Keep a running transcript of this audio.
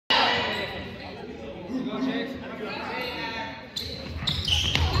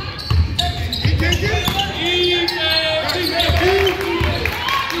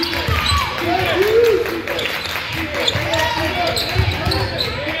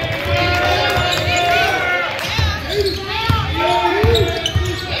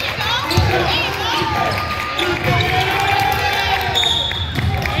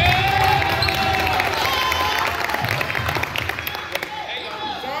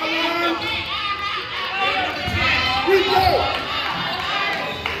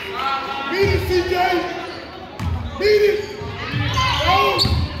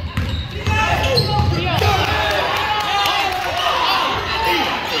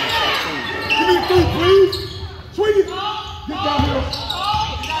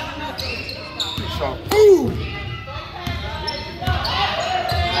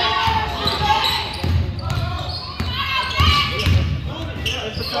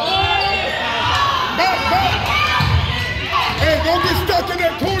Hey, don't get stuck in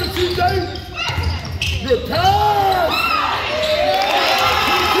that corner, CJ. Good pass.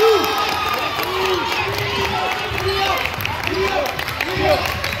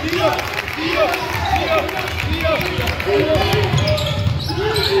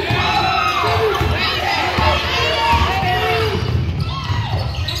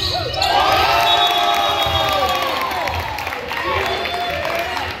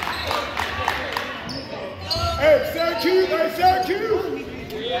 Hey, Syracuse, hey, Syracuse.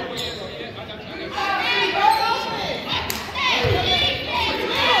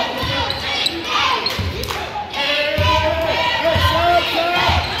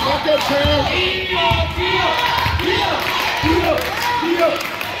 Walk up, Cam.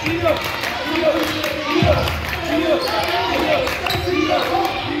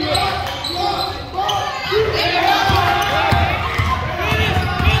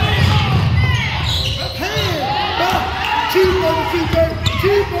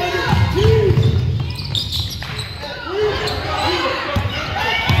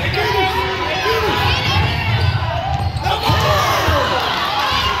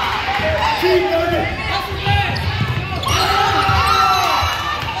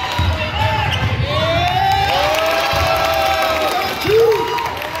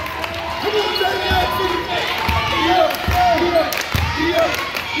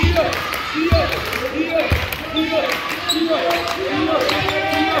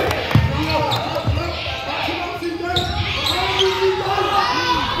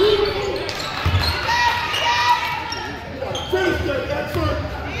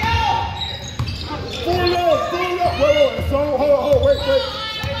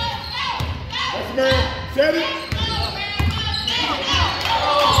 Set it.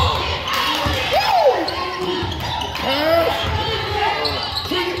 Pass.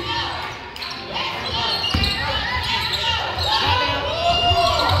 Kick it.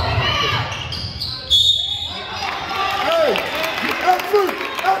 Hey, Alfred,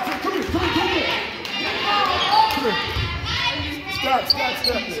 come here. Stop. Stop.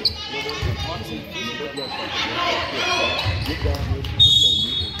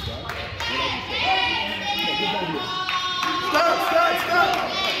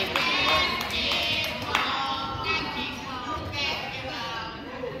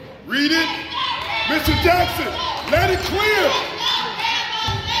 Read it. Mr. Jackson, let it clear.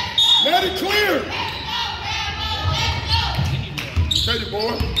 Let it clear. Steady,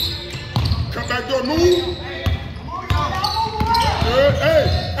 boy. Come back door, move. Good.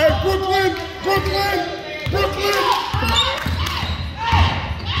 Hey, Brooklyn.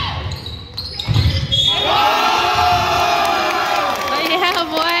 Yeah,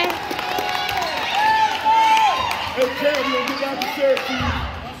 boy. Hey, Cam, you don't get out the Syracuse.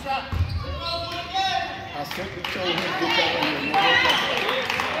 I simply told him to get down here.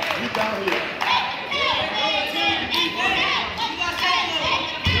 Get down here.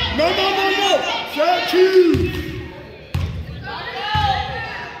 No. Syracuse.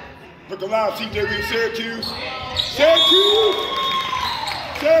 Look alive, CJ, with Syracuse.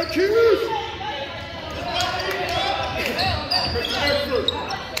 Syracuse. Mr. Expert.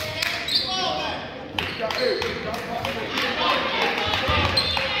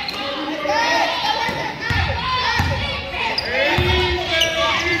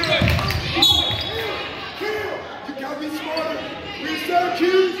 You gotta be smarter. We're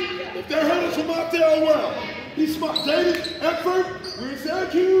Syracuse. If they hurt us from out there, oh well. Be smart. David, effort. We're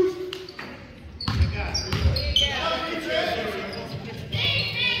Syracuse.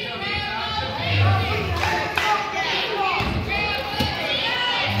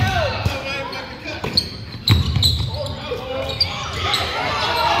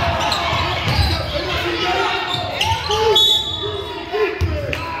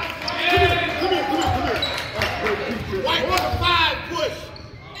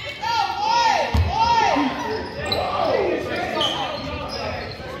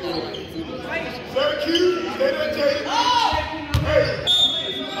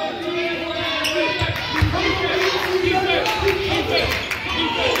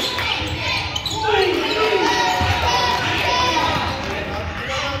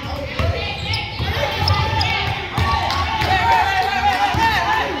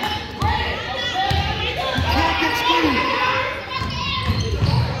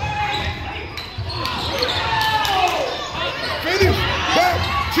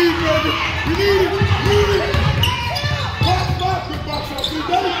 Cheeseburger, you need it. Box, good box out,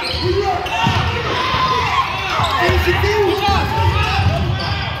 CJ. Where you at? Finish your food.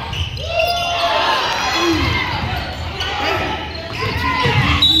 Hey,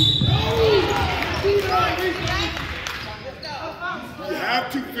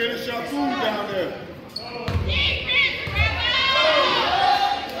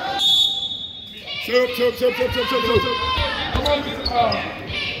 Come on,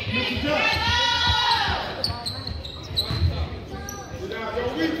 Mr. Jackson.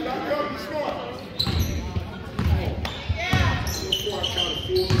 Don't weak, back up, be smart. Before I count it,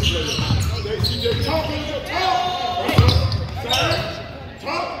 4 minutes. CJ, top on the top. Side,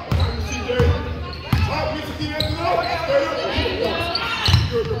 top. CJ, top, Mr. D'Angelo. Straight up.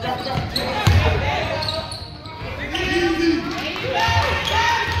 Good, back. Easy.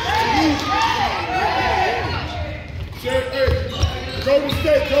 Hey, go to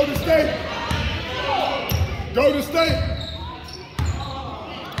state. Go to state.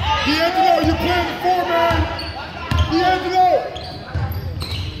 D'Angelo, you're playing the 4, man. D'Angelo.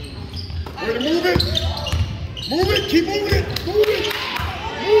 Way to move it. Keep moving it. Move it.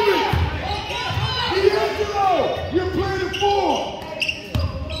 D'Angelo, you're playing the 4.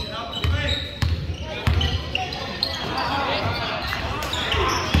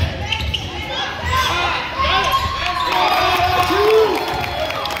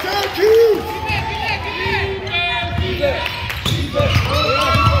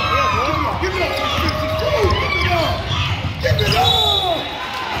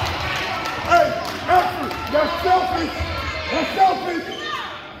 That's selfish.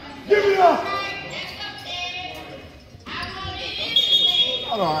 Give it up.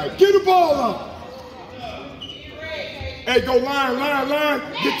 All right, get the ball up. Hey, go line.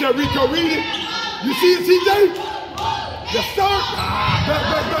 Get that Rico, read it. You see it, CJ? You start.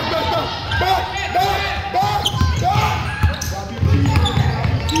 Back.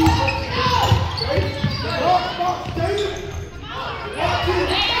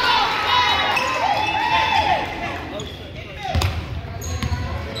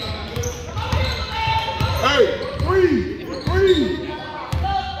 Hey, three.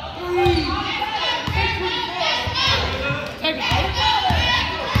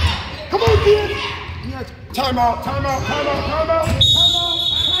 Come on, kid. Time out.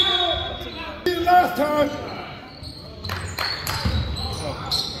 Last time.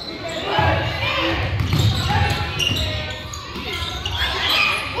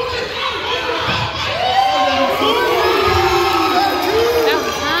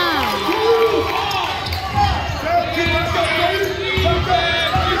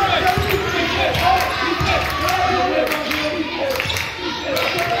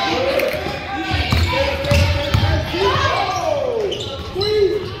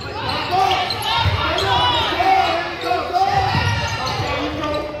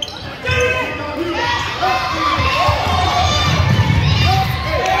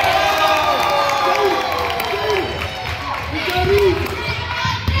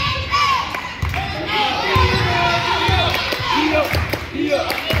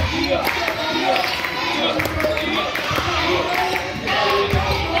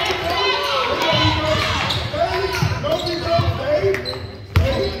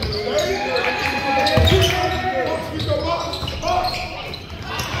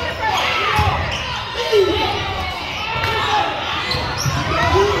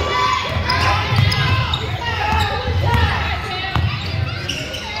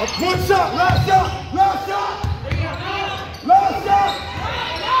 One shot, last shot.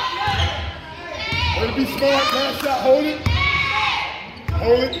 Way to be smart, last shot, hold it.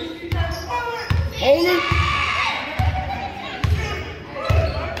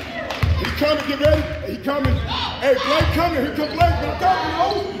 He's coming, get ready. He coming. Hey, Blake coming, here comes Blake. Back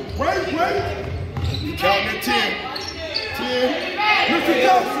up, wait. He counting at 10. Mr.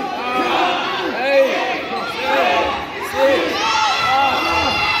 Johnson. Hey. 6.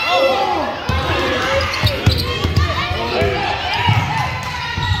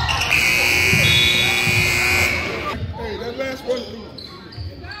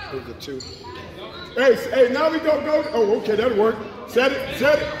 Two. Hey, now we don't go. Oh, okay, that'll work. Set it,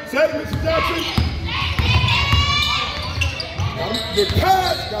 Mr. Jackson. The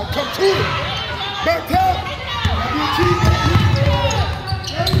pass, gotta come to it. Back tap.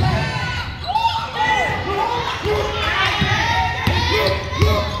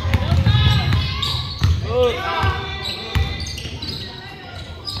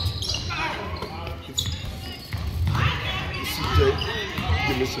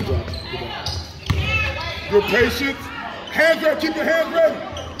 Mr. Johnson. Good patience. Hands ready. Keep your hands ready.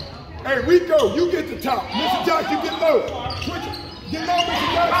 Hey, Rico, you get the top. Mr. Johnson, you get low. Switch it. Get low, Mr.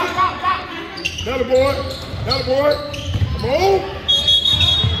 Johnson. That'll boy. Come on.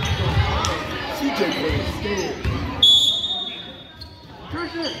 CJ playing scared.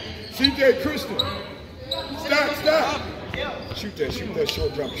 CJ Christian. Stack. Shoot that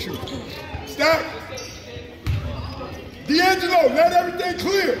short jump. Shoot. Stack. D'Angelo, let everything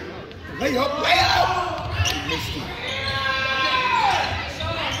clear. Lay up.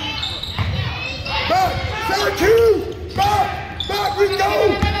 Back, Syracuse! Back, we go!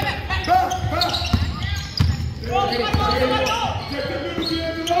 Back. Get the middle,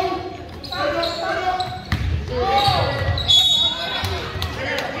 D'Angelo. Straight up.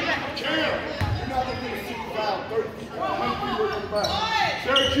 Cam, you're not going to get a 65, 30 feet, 100 feet away from the back.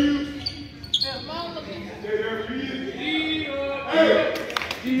 Syracuse. Stay there, please. Hey,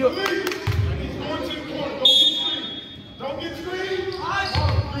 please. He's going to the corner. Don't get screened.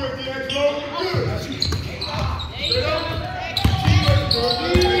 Good, D'Angelo. Good. Straight up.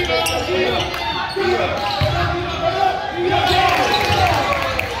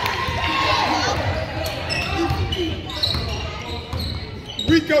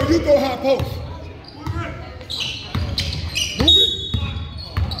 Rico, you go high post. Move it.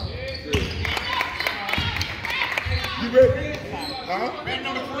 You ready? Huh? Man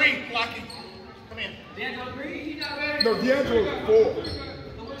number 3, blocking. Come in. D'Angelo 3, he's not ready. No, D'Angelo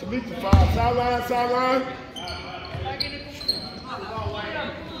 4. Tamika 5. Sideline.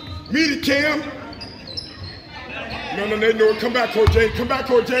 Meet it, Cam. No, they know it. Come back, Coach Jaden.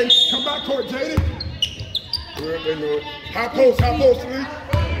 Good, they know it. High post to me.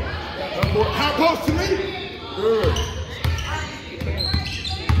 High post to me. Good.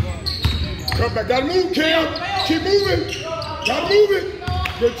 Come back. Gotta move, Cam. Keep moving. Gotta move it.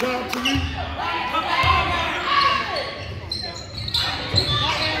 Good job to me.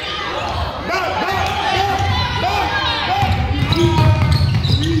 Back.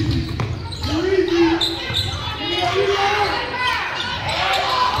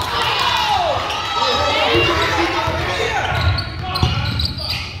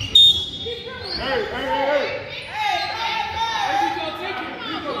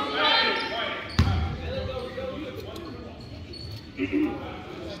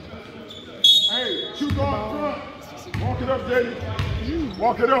 Hey, shoot guard front. Walk it up, Jaden.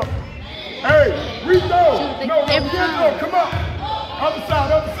 Walk it up. Hey, Rico. No, come up. Other side.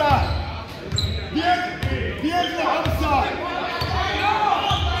 D'Angelo, other side.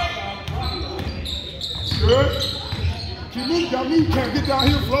 Good. Keep moving, can't get down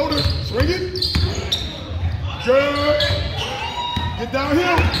here, floater. Swing it. Good. Get down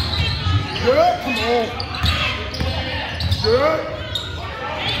here. Good, come on. Good.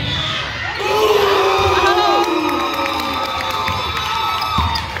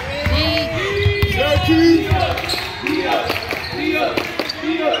 Syracuse.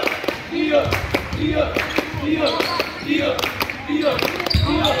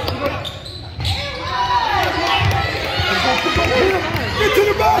 Get to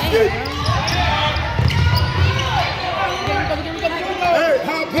the basket. Hey,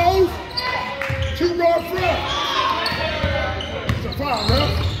 high post. 2 guard front. It's a foul, man.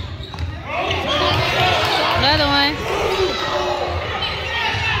 Another one.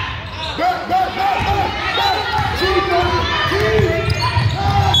 Back.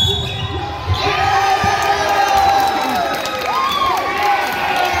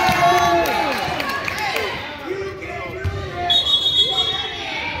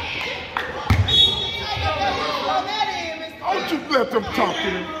 Don't you let them talk to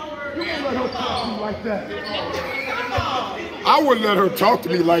me. You wouldn't let her talk to me like that. I wouldn't let her talk to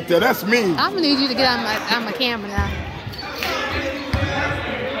me like that. That's mean. I'm gonna need you to get on my camera now.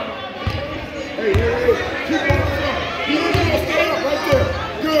 Hey. Keep on front. Stay up right there.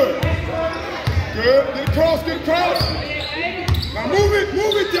 Good. Get across. Now move it,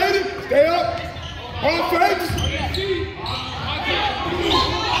 Jaden. Stay up. Ball fakes.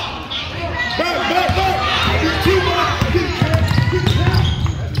 Back. Get too much. Get count.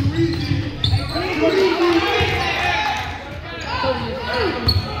 That's too easy.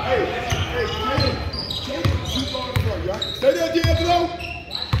 Hey, stay there, D'Angelo.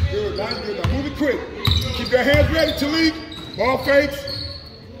 Good, now move it quick. Keep your hands ready, Talik. Ball fakes.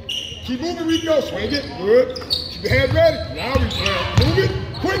 Keep moving, Rico. Swing it. Good. Keep your hands ready. Now we move it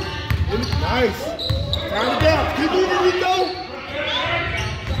quick. Nice. Find the gap. Keep moving, Rico.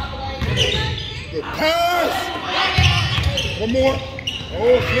 Good pass. One more.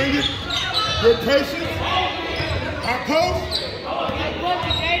 Oh, swing it. Good patience. High post.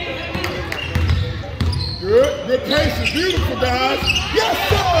 Good patience. Beautiful, guys. Yes,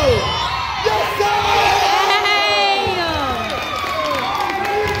 sir.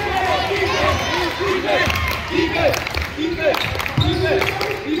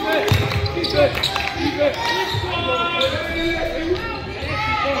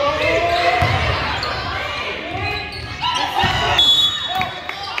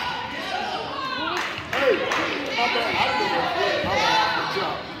 Hey, my bad. I did a good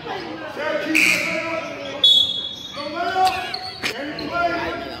job. Syracuse,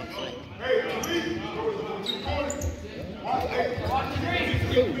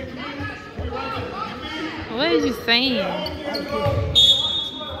 What are you saying?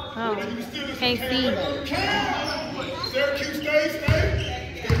 Oh, can't see. Syracuse, stay.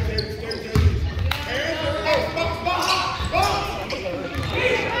 And box.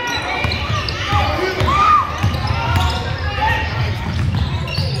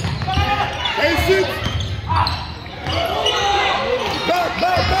 Patience. Back.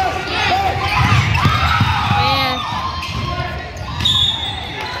 Man.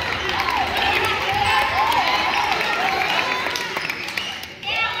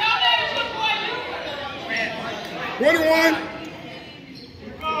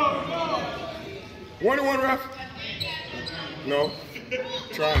 21, ref. No.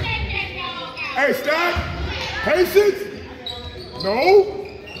 Try. Hey, stop. Patience. No.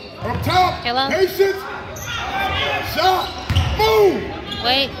 Up top. Hello? Patience. Shot. Move.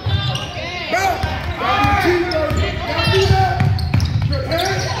 Wait. Back. Gotta do that. Good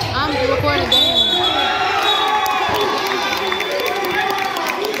head. I'm recording the game.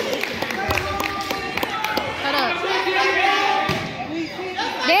 Hold up.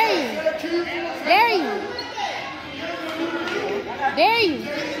 There you.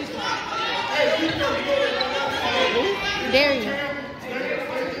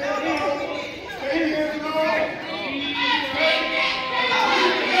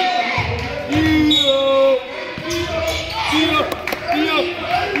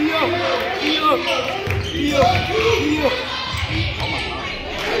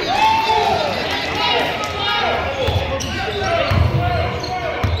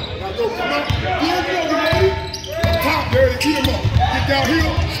 Get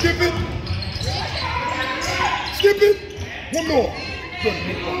downhill, skip it. One more. Good.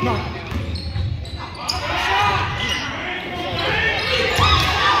 No.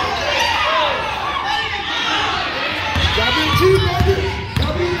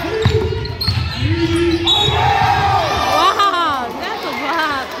 Wow, that's a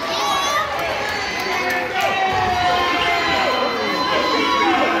block.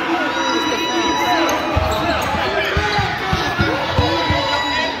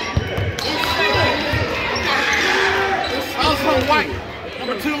 White.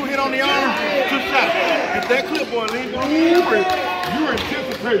 Number 2 hit on the arm, 2 shots. If that clipboard leaves You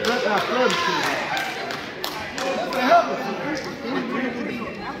anticipate that athleticism. What the hell?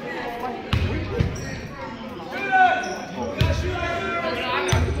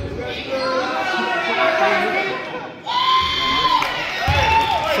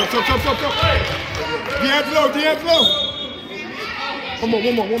 Stop. D'Angelo. One more.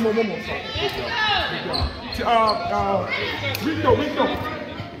 Rico.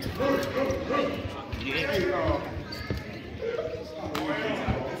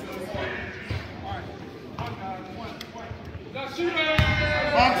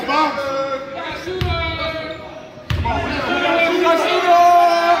 Box. Come on.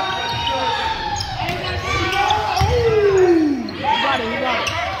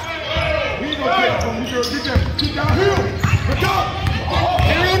 Get downhill. Look up.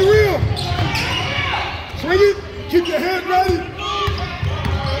 Carry on the wheel. Swing it. Keep your head ready.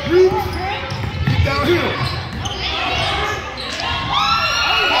 Reach. Get downhill.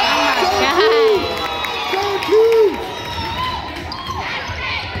 Don't choose.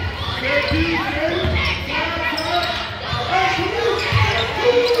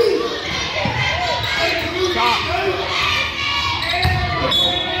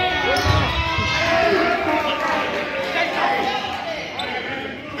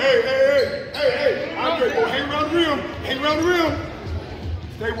 Hey. Andre, go hang around the rim.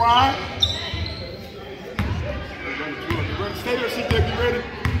 Stay wide. Stay there, sit there,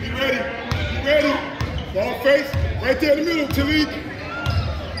 be ready. Ball face, right there in the middle, Talik.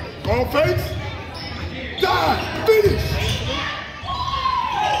 Ball face. Dive, finish.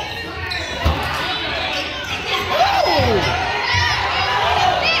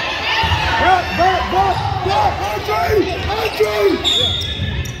 Back,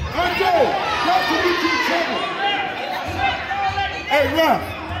 Andre, got to get you in trouble. Hey, Ralph,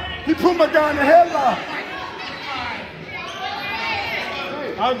 he put my guy in the headlock.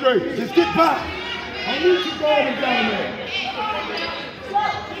 Andre, just get back. I need you going down there.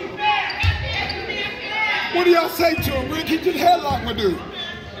 What do y'all say to him, Rick? He just headlocked my dude.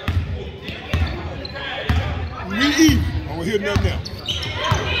 We eat. I don't hear nothing else.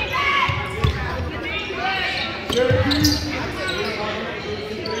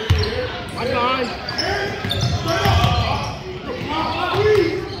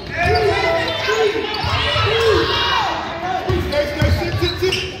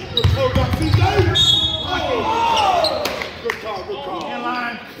 Good call. Good call.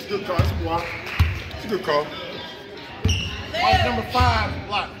 It's a good call. Watch number 5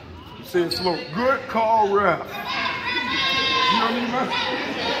 block. You say it slow. Good call, ref. You know what I mean, man?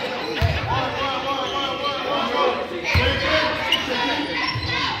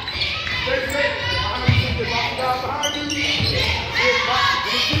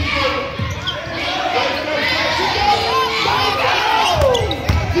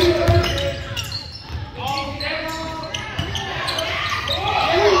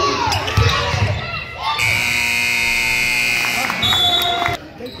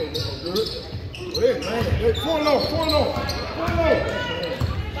 Four low.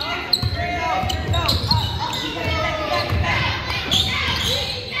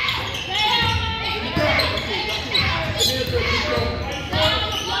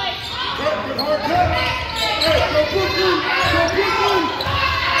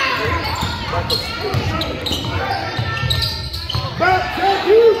 Back, thank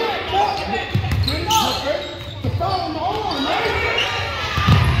you. The foul on the arm, man.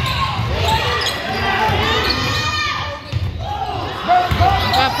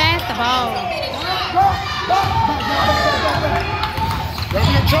 Well, pass the ball.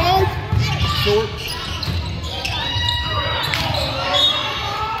 Ready to charge? Short.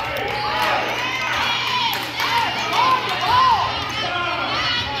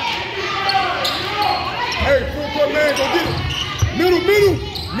 Hey, full court man, go get it. Middle.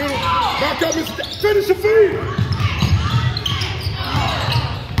 Back up and finish the feed.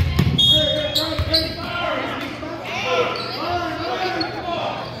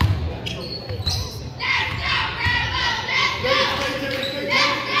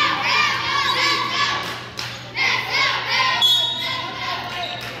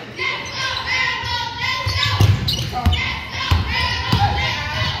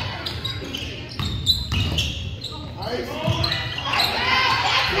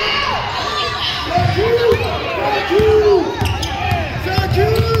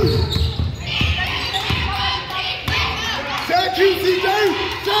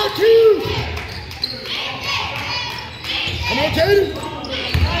 Come on, Katie.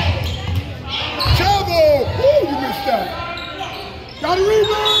 Chavo. Woo, you missed that. Got a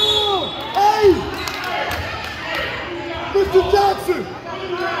rebound. Hey. Mr. Jackson.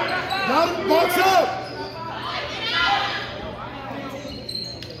 Got it. Box out.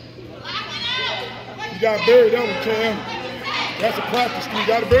 You got to bury that one, Cam. That's a practice. You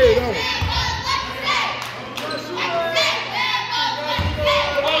got to bury that one.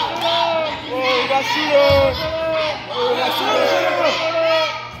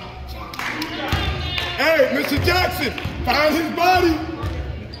 Hey, Mr. Jackson, find his body.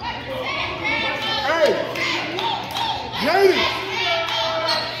 Hey, Jaden,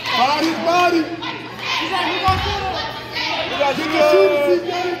 find his body. Get the shooter,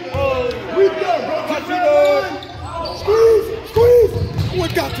 CJ. We go, go to the line. Squeeze. We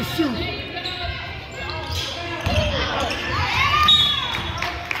got to shoot.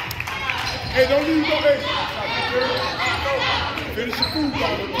 Hey, don't leave no egg. Finish your food,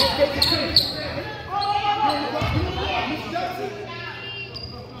 y'all. Don't take the finish. Mr. Jackson.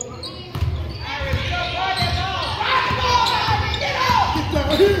 Get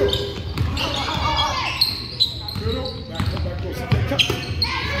downhill. Middle. Back up.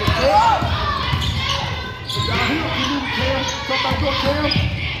 Sit downhill. You move, Cam. Come back up, Cam.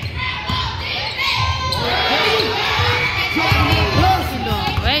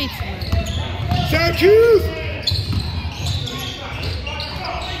 Great. Syracuse!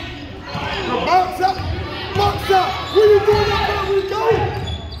 Box up! Where you going up there? We go!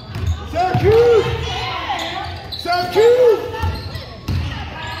 Syracuse!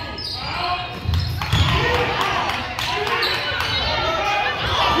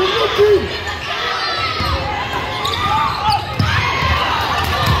 We're looking!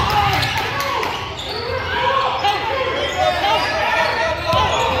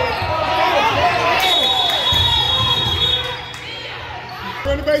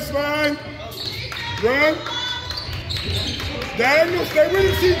 Run the baseline. Run. Daniel, stay with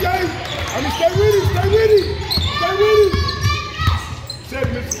him, CJ. Stay with him. Said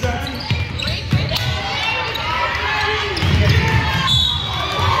Mr. Jackson.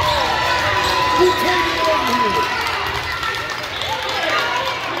 Who turned it over here?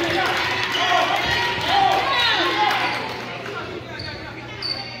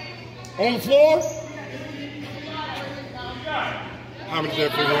 On the floor? How many did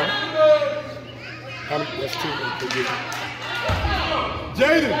that for him? How many? That's two.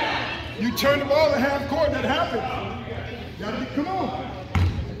 Jaden, you turned the ball at half court. That happened. Come on.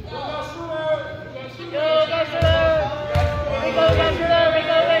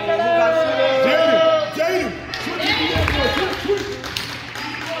 Jaden,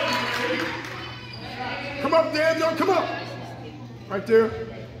 son. Come on. Right there. Good.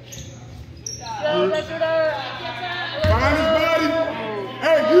 Find his body.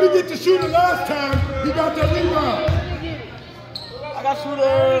 Hey, you didn't get to shoot it last time. He got that rebound. I got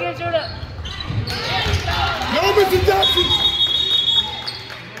shooter. No, Mr. Jackson.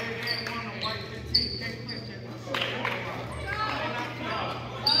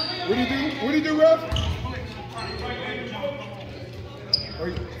 What do you do? What do you do, Ref? Oh,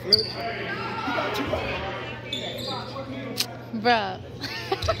 you flip? He got you up. Bruh.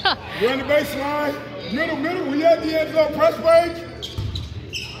 Run the baseline. Middle. We at the end zone. Press wage.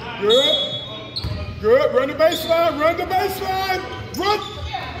 Good. Run the baseline. Run.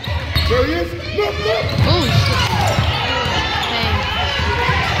 There he is. Look. Oh,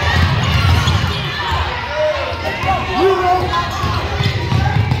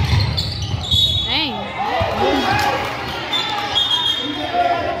 Dang.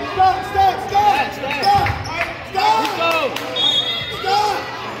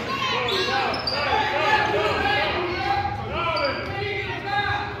 Stop.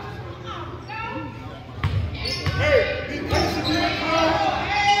 Hey, be patient here,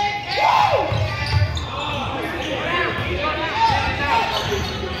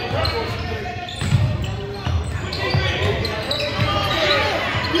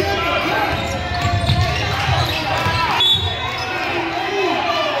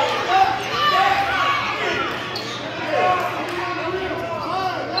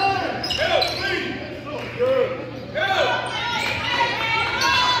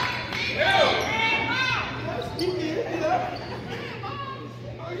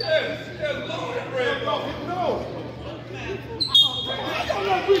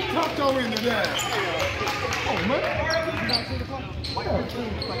 we tucked over into that. Oh, man.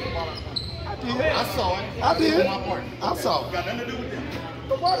 I saw it. I did. I saw it. Got nothing to do with that.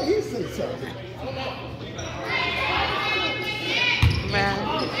 But why did he say something?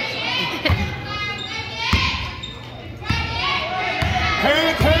 man.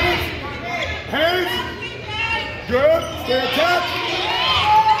 Hands. Good. Stay attached.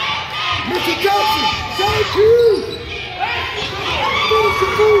 Mr. Johnson, thank you.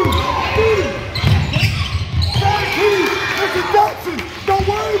 Thank you. Mr. Johnson, don't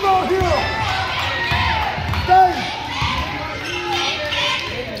worry about him. Stay.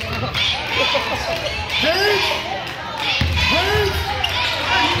 Hands.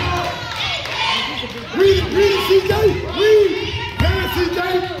 Read it, CJ. Read. Hands, CJ.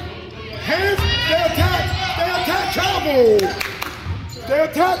 Hands. Stay attached. Travel. Stay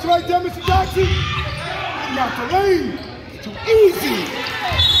attached right there, Mr. Jackson. Not the lane. Too easy.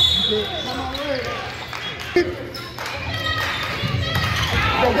 Come on, Ray.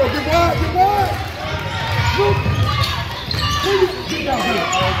 Go, get wide. Look. Get down here.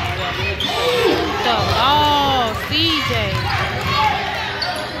 Oh, CJ.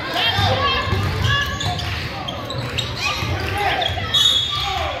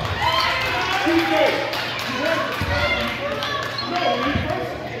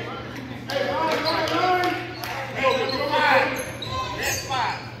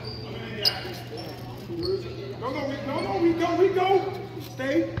 No, we go.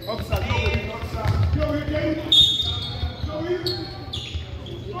 Stay upside. Go here, David. Go here.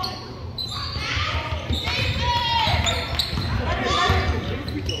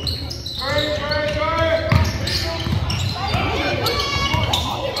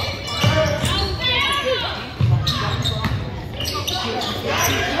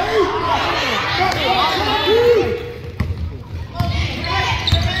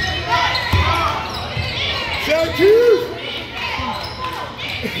 Syracuse!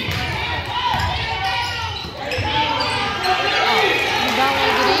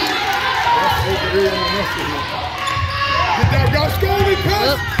 Get that Gasconi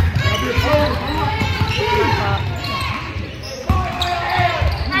pass! That'll be a foul.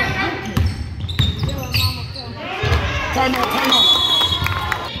 Time out.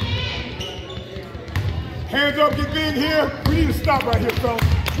 Hands up, get big here. We need to stop right here, fellas.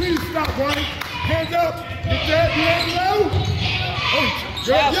 We need to stop, Ronnie. Hands up. Get that, low. Oh,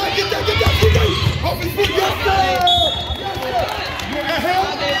 yeah, get that, CJ. Off his foot, yes, sir.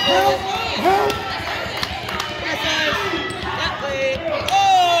 Help.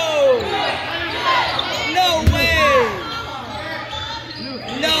 Oh! No way!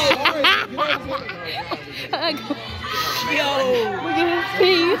 No! Yo! Look at his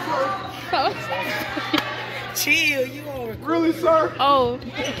teeth. Chill, you are Really, sir? Oh.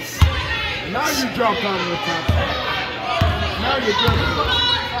 Now you dropped out of the top. Now you're jumping.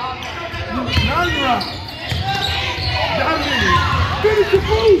 Now you're out. Finish your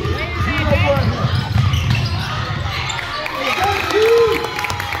move.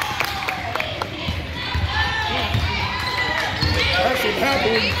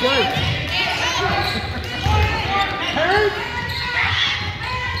 you play. Hands.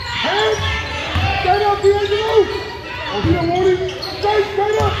 Hands. Straight up, D'Angelo. Oh, you don't want it?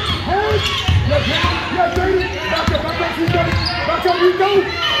 Straight up. Hands. Yeah, Jaden. Back up, CJ. Back up, Rico.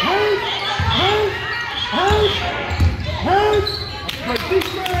 Hands. Hands. Hands. Hands. Like this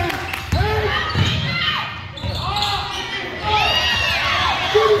man. Hands.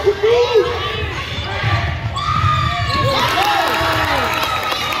 Get it to move.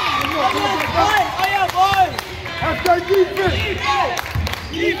 That's that defense.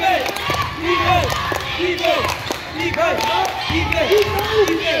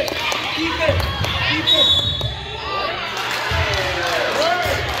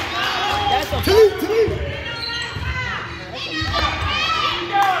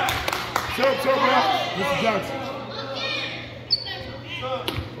 Shut up, Mr. Johnson.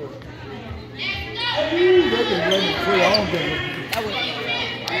 Ooh, that can run the play all game.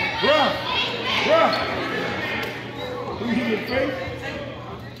 Bruh. Who hit me in the face?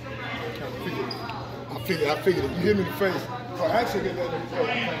 I figured it. You hit me in the face. So I actually didn't let him go. I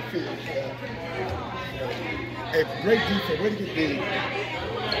can't figure it. Hey, great defense. Way to get big.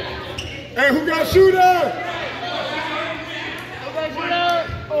 Hey, who got shooter?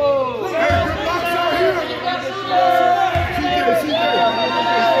 Oh. Hey, good box out here. CJ.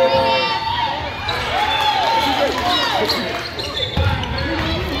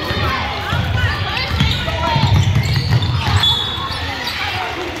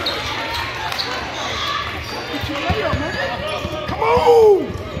 Come on!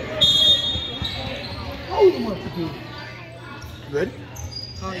 How you want to do? You ready?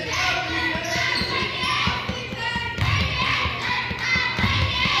 Oh, yeah.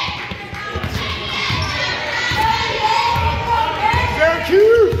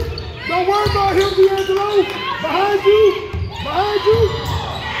 Syracuse! Don't worry about him, D'Angelo! Behind you! Behind you!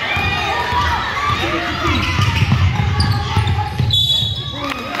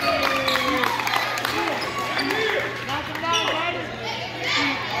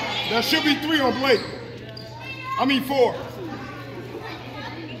 There should be 3 on Blake. I mean 4.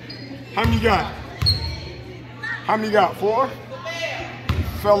 How many you got? How many you got? 4?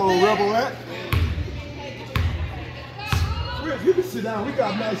 Fellow rebelette. You can sit down. We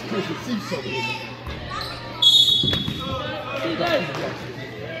got nice cushion seats over here.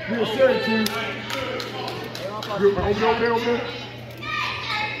 We're Syracuse. Over there.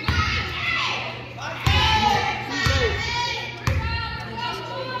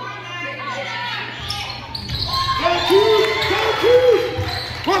 Syracuse!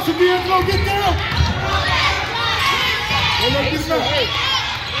 Once again, go get down! Get down!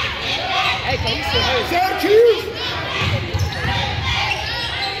 Hey, can you still hurt? Syracuse!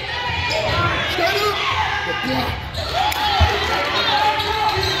 Straight up! The block.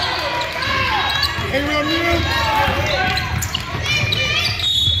 Hey, real man.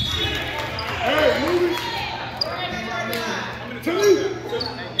 Hey, move it. To me.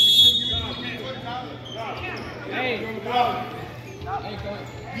 Hey.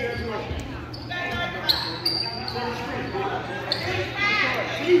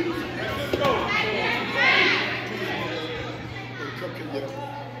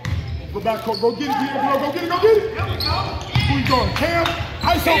 Go back, go get it, D'Angelo. Go get it. Who you going? Cam?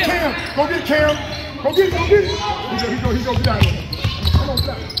 ISO Cam. Go get Cam. Go get it. He's going to get out of here. Come on,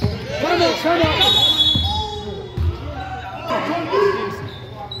 turn up.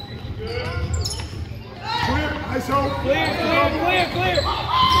 Clear, ISO. Clear.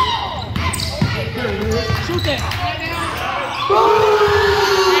 Shoot that.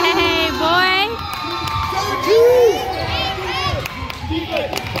 Hey, boy.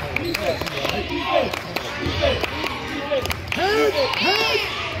 Head.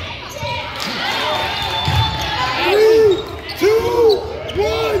 3, 2,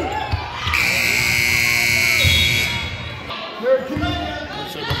 1.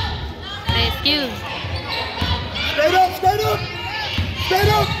 Excuse. Straight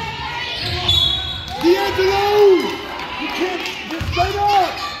up. D'Angelo, you can't just straight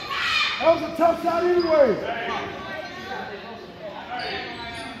up. That was a tough shot anyway.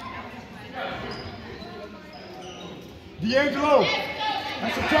 D'Angelo,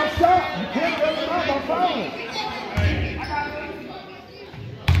 that's a tough shot. You can't get it out by fouling.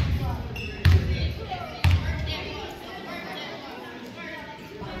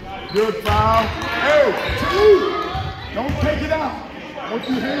 Good foul. Hey, two. Don't take it out. Once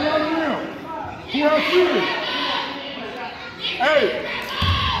you hang out around. Who else shooting? Hey,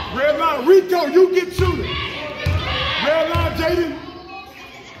 red line. Rico, you get shooting. Red line, Jaden.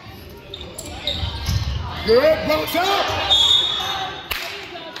 Good, box out.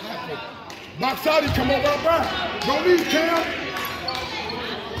 Box out, he come over our back. Don't leave, Cam.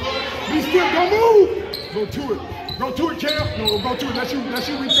 Be still, don't move. Go to it. Go to it, Cam. No, go to it. That's you, Rico.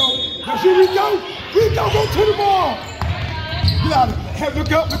 That's you, Rico. Rico, go to the ball. Get out of it. Hey,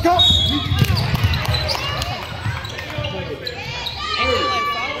 look up, look up.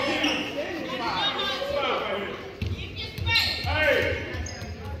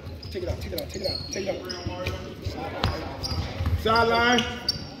 Take it out, take it out, take it out, take it out. Sideline.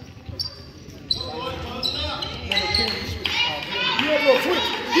 Yeah, go switch.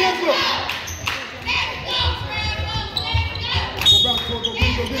 Yeah, go. Go back, go get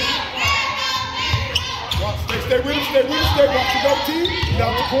it. Stay with him, stay with him, stay. Watch the double team. Get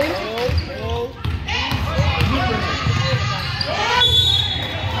out the corner.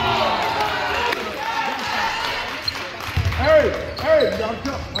 Hey, you gotta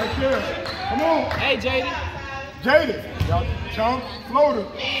come right there. Come on. Hey, Jaden. Jaden. Chunk, floater.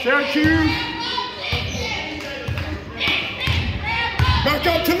 Syracuse. Back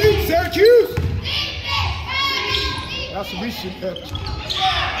up to me, Syracuse. That's what we should have.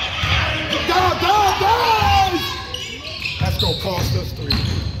 Down. That's going to cost us 3.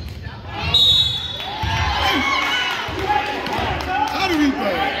 How do we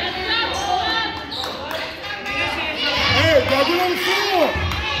play? Hey, gotta get on the floor.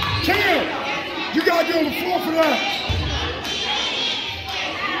 Cam, you gotta get on the floor for that.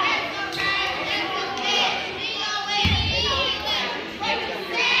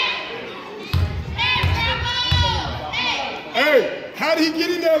 Hey, how did he get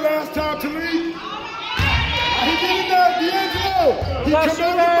in there last time, Talib? How he get in there, D'Angelo? He come out the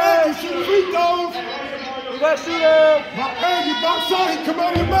back, he shoot free throws. You got shooter. Hey, you box out, he come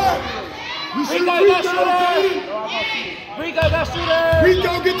out the back. You shoot Rico free got throws, shooter. Jaden. Rico got shooter.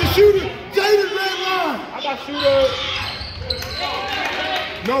 Rico get the shooter. Jaden red line. I got shooter.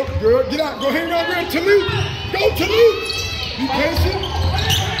 No, good. Get out. Go hang around real. Talib. Go, Talib. Be patient.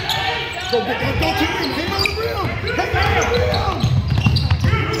 Go to him. Hang on the rim. Hang on the rim.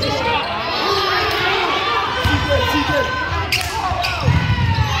 CJ.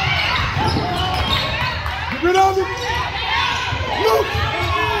 Get rid of him. Look.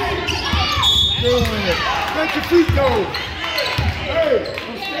 Good. Let your feet go. Hey,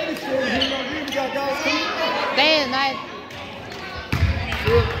 I'm steady. Hang on here. We got guys coming. Damn, nice.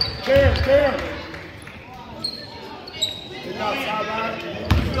 Good. There. Get out sideline.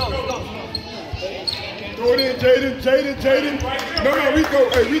 Throw it in, Jaden. No, Rico.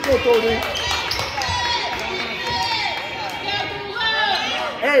 Hey, Rico, throw it in.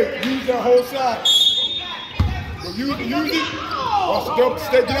 Hey, use that whole side. Go use it. Watch the double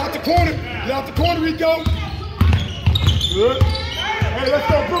stay. Get out the corner. Rico. Good. Hey, let's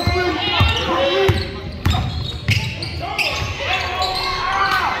go, Brooklyn.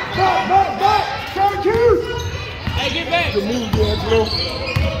 Back. Syracuse. Hey, get back. Good move, D'Angelo.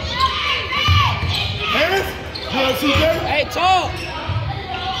 Hands. Good, CJ. Hey, talk.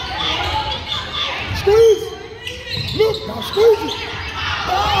 Squeeze. Look, now squeeze it.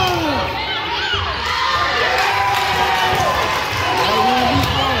 Oh.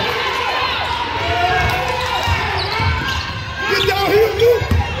 Get down here, Luke.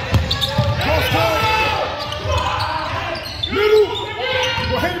 Cross time. Middle.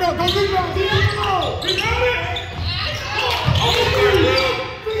 Go hang around. Go rebound.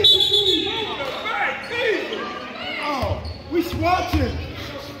 Oh, we watching.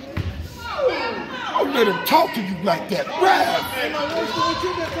 Don't let him talk to you like that, Brad.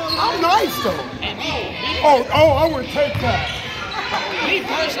 I'm nice though. Oh, I wouldn't take that. Me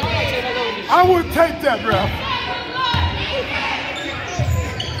personally, I'm gonna take that over. I wouldn't take that, Brad.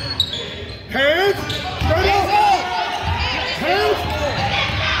 Hands. Straight up. Hands.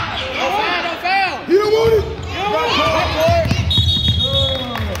 No foul. He don't want it.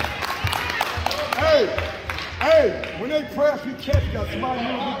 Hey, when they press, we catch. Got somebody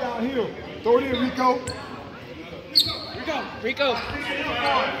moving me down here. Throw it in, Rico.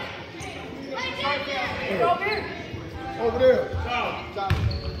 Over there.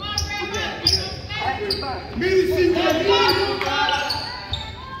 Me, CJ.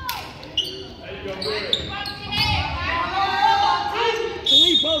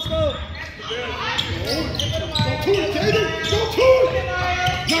 Talib, post up. Go to it, Jaden. Go to it.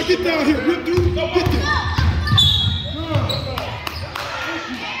 Now get down here, rip dude. Get there.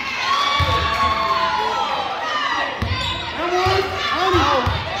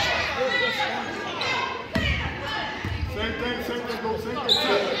 Same thing, go, same thing.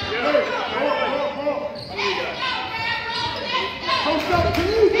 Hey, ball. Come stop, can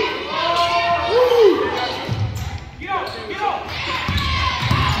you? Woo! Get up!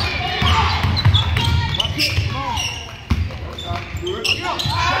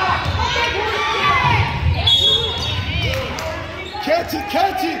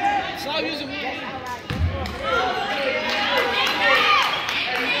 it. Stop using me.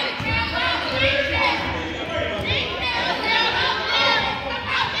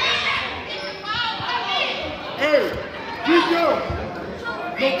 Hey, Rico.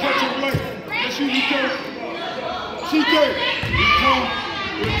 No catching late. Let's see Rico. CJ.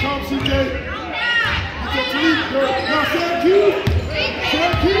 Here it comes, CJ. It's a lead, girl. Now Syracuse.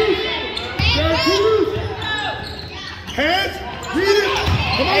 Syracuse. Hands. Read it.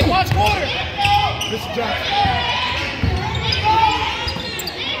 Come on. Hey, watch quarter. Mr. Johnson.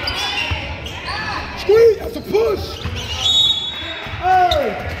 Squeeze. That's a push.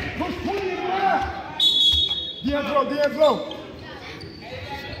 Hey. Push 20 in the back. D'Angelo.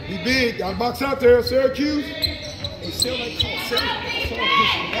 Be big. Got to box out there, Syracuse. Hey, sell that call.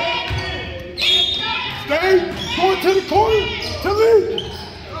 Stay. Going to the corner. To lead.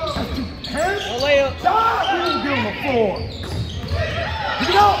 That's two hands. No layup. Die. We didn't give him a four. Pick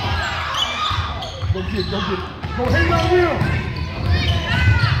it up. Go get it. Go hang on rim.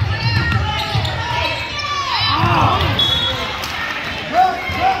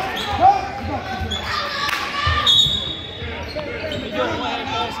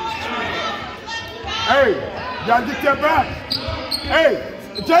 Hey, y'all get that back. Hey,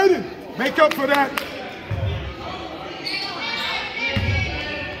 Jaden, make up for that.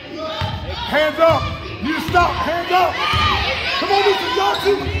 Hands up. You stop. Hands up. Come on, Mr.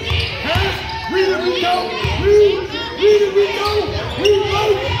 Johnson. Hands. Read it, we go. Read it, we go. Read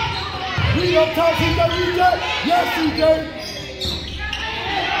right. Read up top, CJ. Read that. Yes, CJ.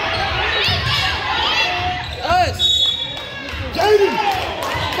 Us. Jaden,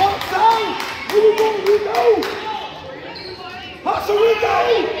 box out. Where we going? We go. Hustle, we go.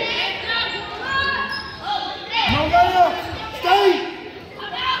 No layup. Stay.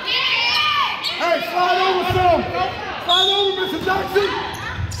 Hey, slide over some. Slide over, Mr. Jackson.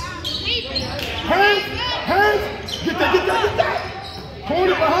 Hands. Get that.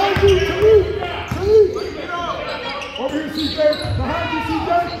 Corner behind you. Salute. Over here, CJ. Behind you, CJ.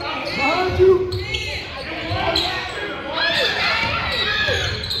 Behind you.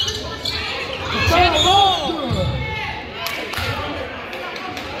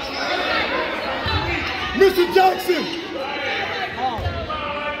 Mr. Jackson.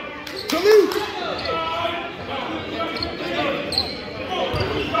 Salute.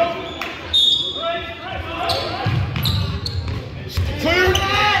 Clear.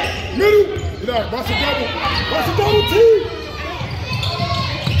 Middle. Get out. Watch a double team.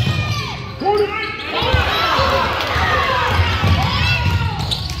 Corner.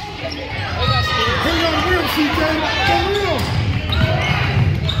 Hang on the rim, CJ. The rim.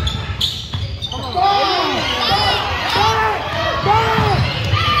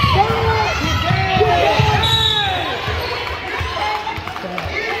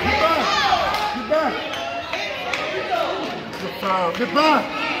 Get back.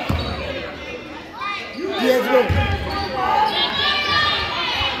 D'Angelo.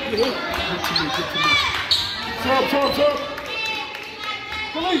 Get to me. Talk.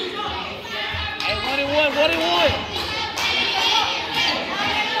 Come on. Hey, 1-1.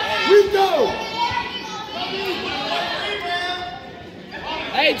 Rico.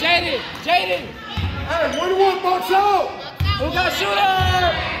 Hey, Jaden. Hey, 1-1 box out. Who got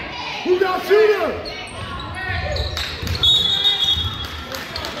shooter?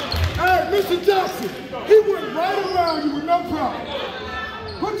 Hey, Mr. Jackson, he went right around you with no problem.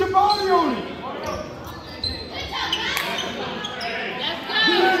 Put your body on him.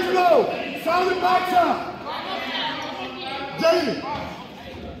 D'Angelo, solid box out. Jaden,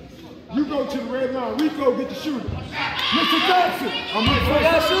 you go to the red line. Rico, get the shooter. Mr. Jackson, I'm going to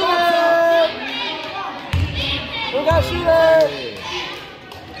Who got shooter?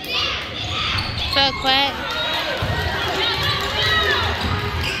 So quick.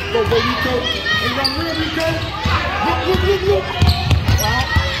 Go, Rico. Ain't got real, Rico. Look.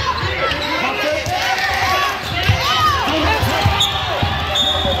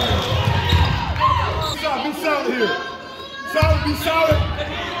 Be solid here. Be solid.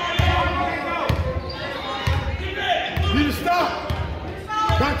 Need to stop.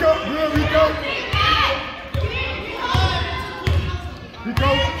 Back up, real, Rico.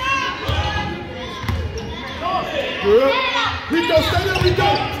 Good. Rico, stay there, Rico.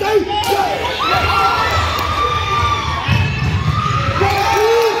 Stay. Go,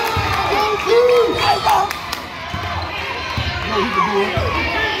 through. No, he can do it.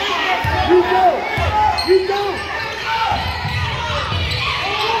 Rico.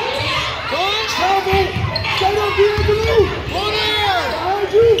 Travel. Stay up here in the loop. Go there.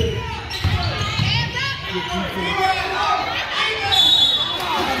 Behind you.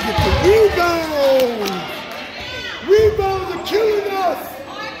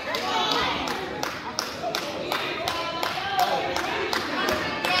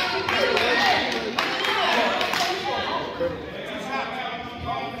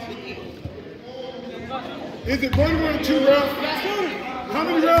 Is it 1, 1, 2, Ralph? How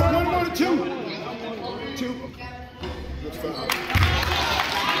many, Ralph? 1, 1, 2? 2? That's fine.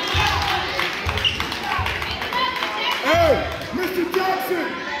 Hey, Mr. Johnson,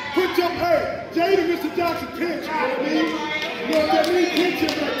 put your, hey, Jada, Mr. Johnson, pinch, you know what I mean? You know what that means? Pinch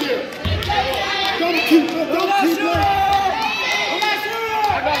him right there. Don't keep that.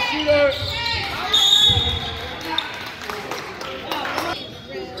 I got shooter.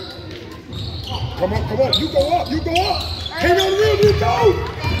 Come on, you go up. Hang on the rim, you go!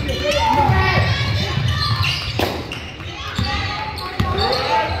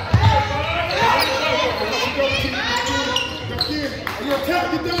 You attack,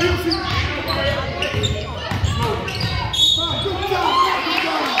 get down here, see? Good job.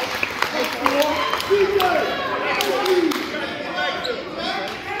 DJ!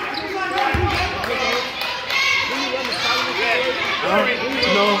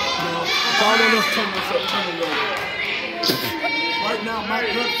 No. Follow us, turn it over. Right now, my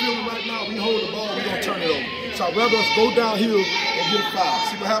gut feeling right now, we hold the ball, we're going to turn it over. So I'd rather us go downhill and get a foul.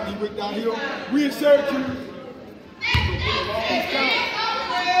 See what happens when we went downhill? We in Syracuse.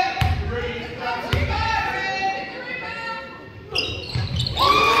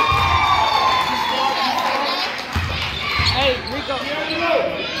 Hey, Rico.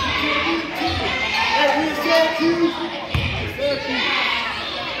 Hey, we in Syracuse.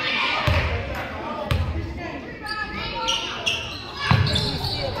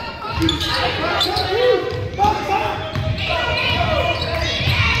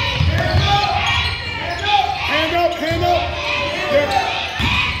 Hand up. Yeah.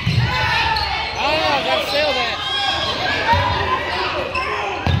 Oh, gotta sail that.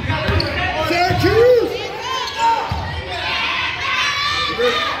 Syracuse.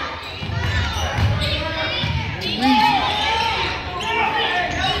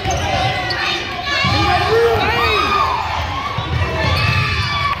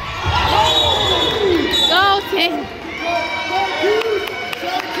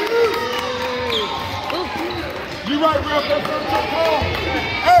 You right, Ralph, that's what I'm call.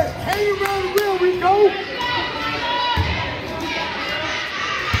 Hey, hang around the rim, we go.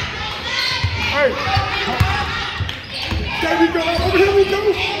 Hey. There we go. Over here we go.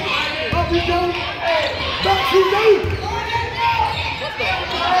 Up we go. Back we go.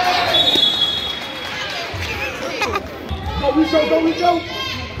 Go we go.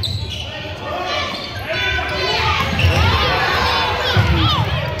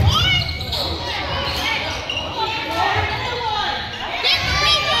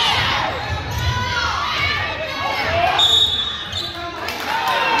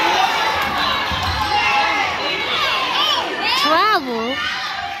 Travel.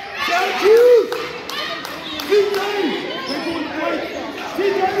 Syracuse! TJ! They're going to break.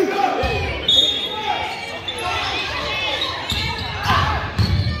 TJ!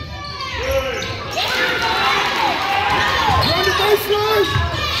 Run the baseline!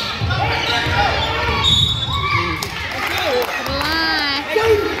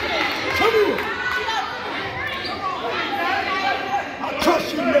 Come here! I trust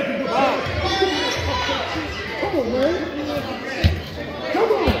you to make it the ball. Come on, man. Come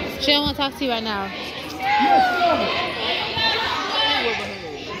on. She don't want to talk to you right now. Yes, sir.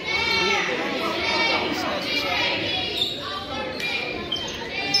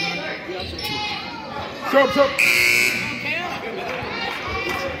 Stop.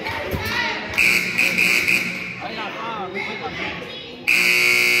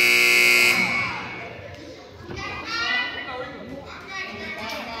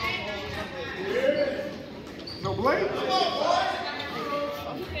 No blame?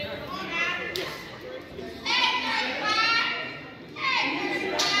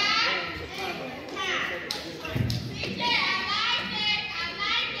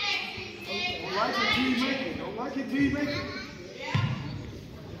 Don't like it, teammate.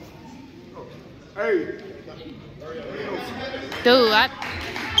 Hey. Dude,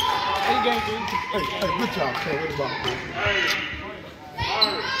 Hey, good job. Hey, what about this?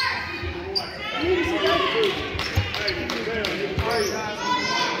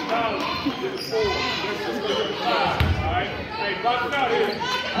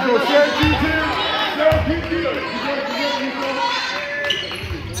 You go Syracuse here. Syracuse here.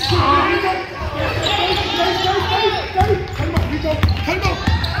 Come on, Rico. Come on.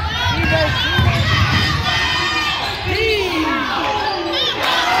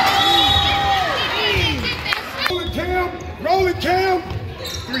 Rolling Cam.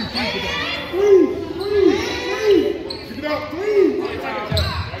 Three. Pick it up. Three.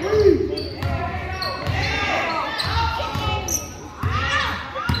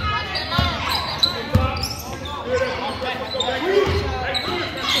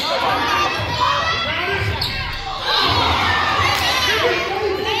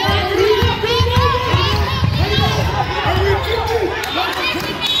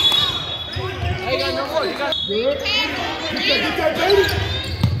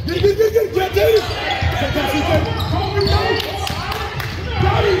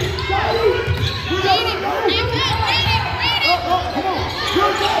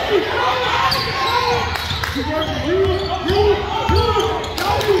 Keep working. You.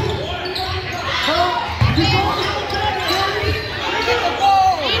 Come. Keep going. Get the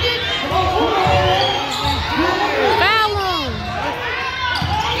ball. Foul him.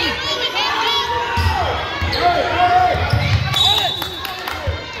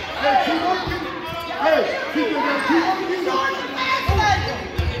 Hey, keep working. Hey, keep working.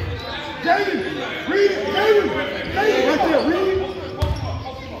 Jaden, read it. Jaden, right there, read.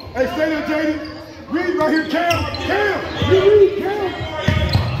 Hey, stay there, Jaden. Read right here, Cam. You read, Cam.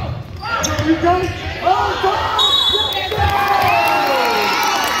 There we go. Oh,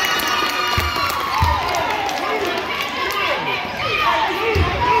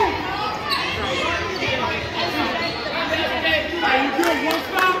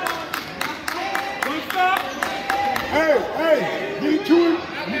 Hey, get to it.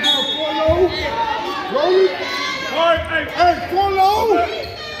 You got 4 low. Roll it. Hey, 4 low.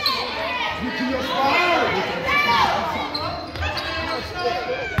 Get to your spot.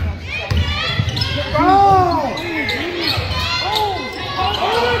 Oh!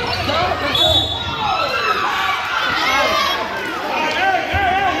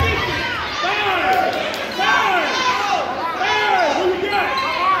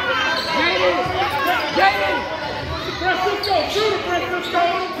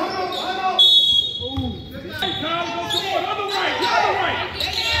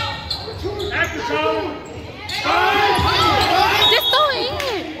 Just throw it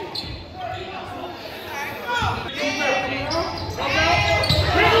in.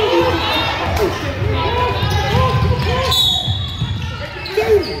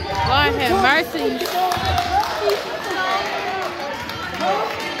 Lord have mercy.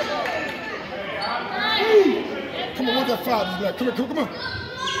 Come on, what's that foul? Come on.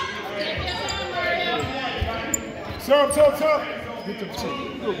 Serve. Get the shit.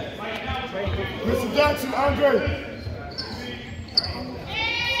 Mr. Jackson, Andre.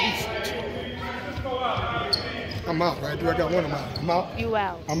 I'm out, right? Do I got one? I'm out. You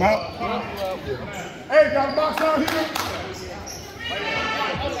out. I'm out. Hey, got a box out here.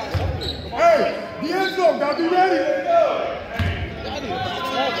 Hey, the end zone, gotta be ready.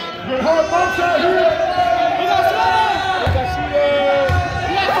 Good hard box out here.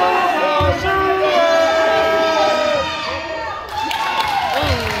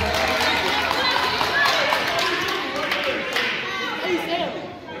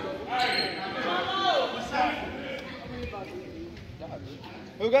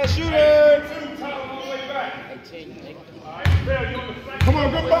 Who got shooters? Come on,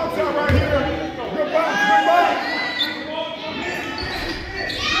 good box out right here. Good box.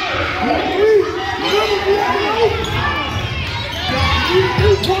 Number 3.